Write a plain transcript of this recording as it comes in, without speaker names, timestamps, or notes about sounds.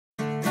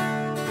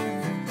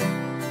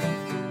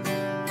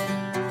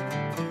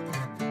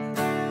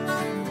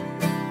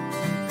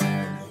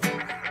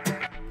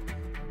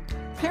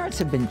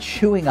have been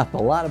chewing up a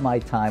lot of my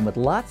time with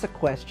lots of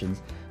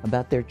questions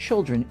about their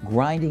children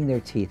grinding their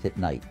teeth at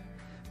night.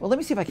 Well, let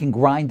me see if I can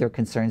grind their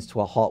concerns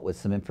to a halt with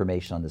some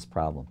information on this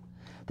problem.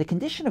 The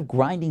condition of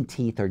grinding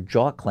teeth or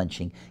jaw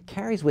clenching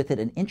carries with it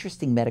an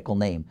interesting medical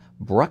name,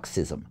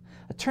 bruxism,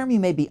 a term you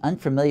may be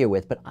unfamiliar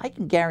with, but I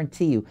can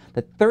guarantee you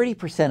that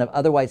 30% of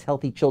otherwise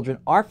healthy children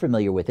are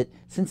familiar with it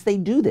since they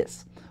do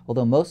this,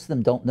 although most of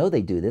them don't know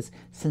they do this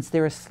since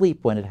they're asleep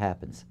when it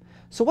happens.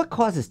 So what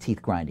causes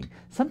teeth grinding?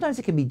 Sometimes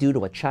it can be due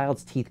to a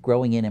child's teeth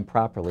growing in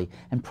improperly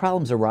and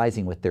problems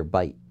arising with their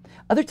bite.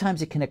 Other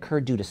times it can occur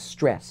due to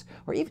stress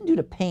or even due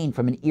to pain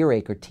from an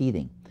earache or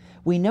teething.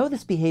 We know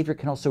this behavior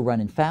can also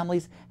run in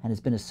families and has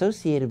been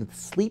associated with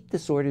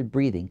sleep-disordered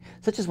breathing,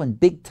 such as when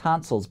big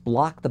tonsils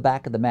block the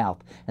back of the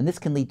mouth, and this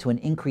can lead to an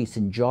increase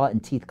in jaw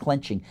and teeth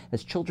clenching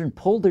as children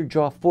pull their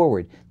jaw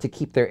forward to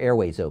keep their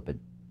airways open.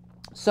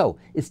 So,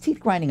 is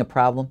teeth grinding a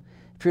problem?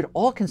 If you're at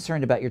all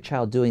concerned about your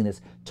child doing this,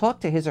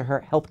 talk to his or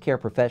her healthcare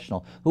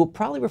professional who will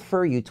probably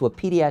refer you to a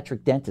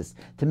pediatric dentist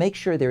to make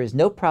sure there is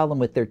no problem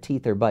with their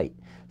teeth or bite.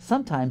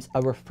 Sometimes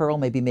a referral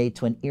may be made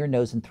to an ear,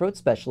 nose, and throat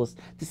specialist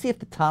to see if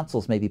the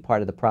tonsils may be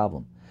part of the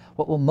problem.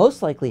 What will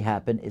most likely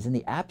happen is in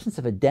the absence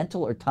of a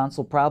dental or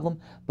tonsil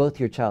problem, both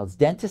your child's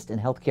dentist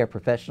and healthcare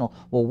professional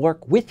will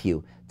work with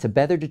you to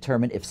better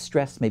determine if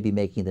stress may be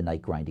making the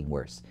night grinding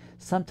worse.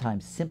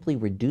 Sometimes simply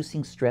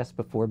reducing stress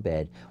before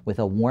bed with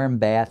a warm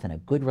bath and a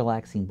good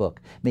relaxing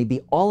book may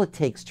be all it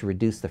takes to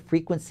reduce the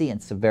frequency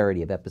and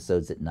severity of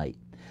episodes at night.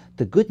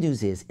 The good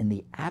news is, in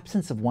the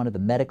absence of one of the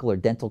medical or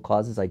dental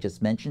causes I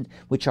just mentioned,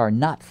 which are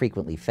not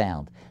frequently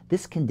found,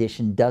 this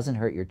condition doesn't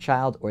hurt your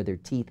child or their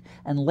teeth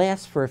and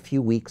lasts for a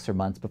few weeks or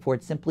months before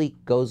it simply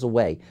goes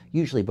away,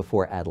 usually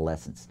before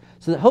adolescence.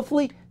 So that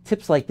hopefully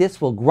tips like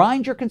this will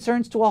grind your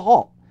concerns to a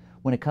halt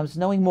when it comes to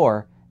knowing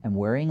more and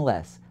worrying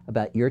less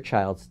about your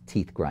child's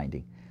teeth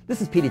grinding.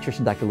 This is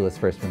pediatrician Dr. Lewis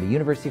First from the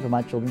University of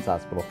Vermont Children's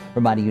Hospital,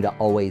 reminding you to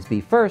always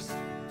be first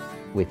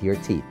with your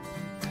teeth.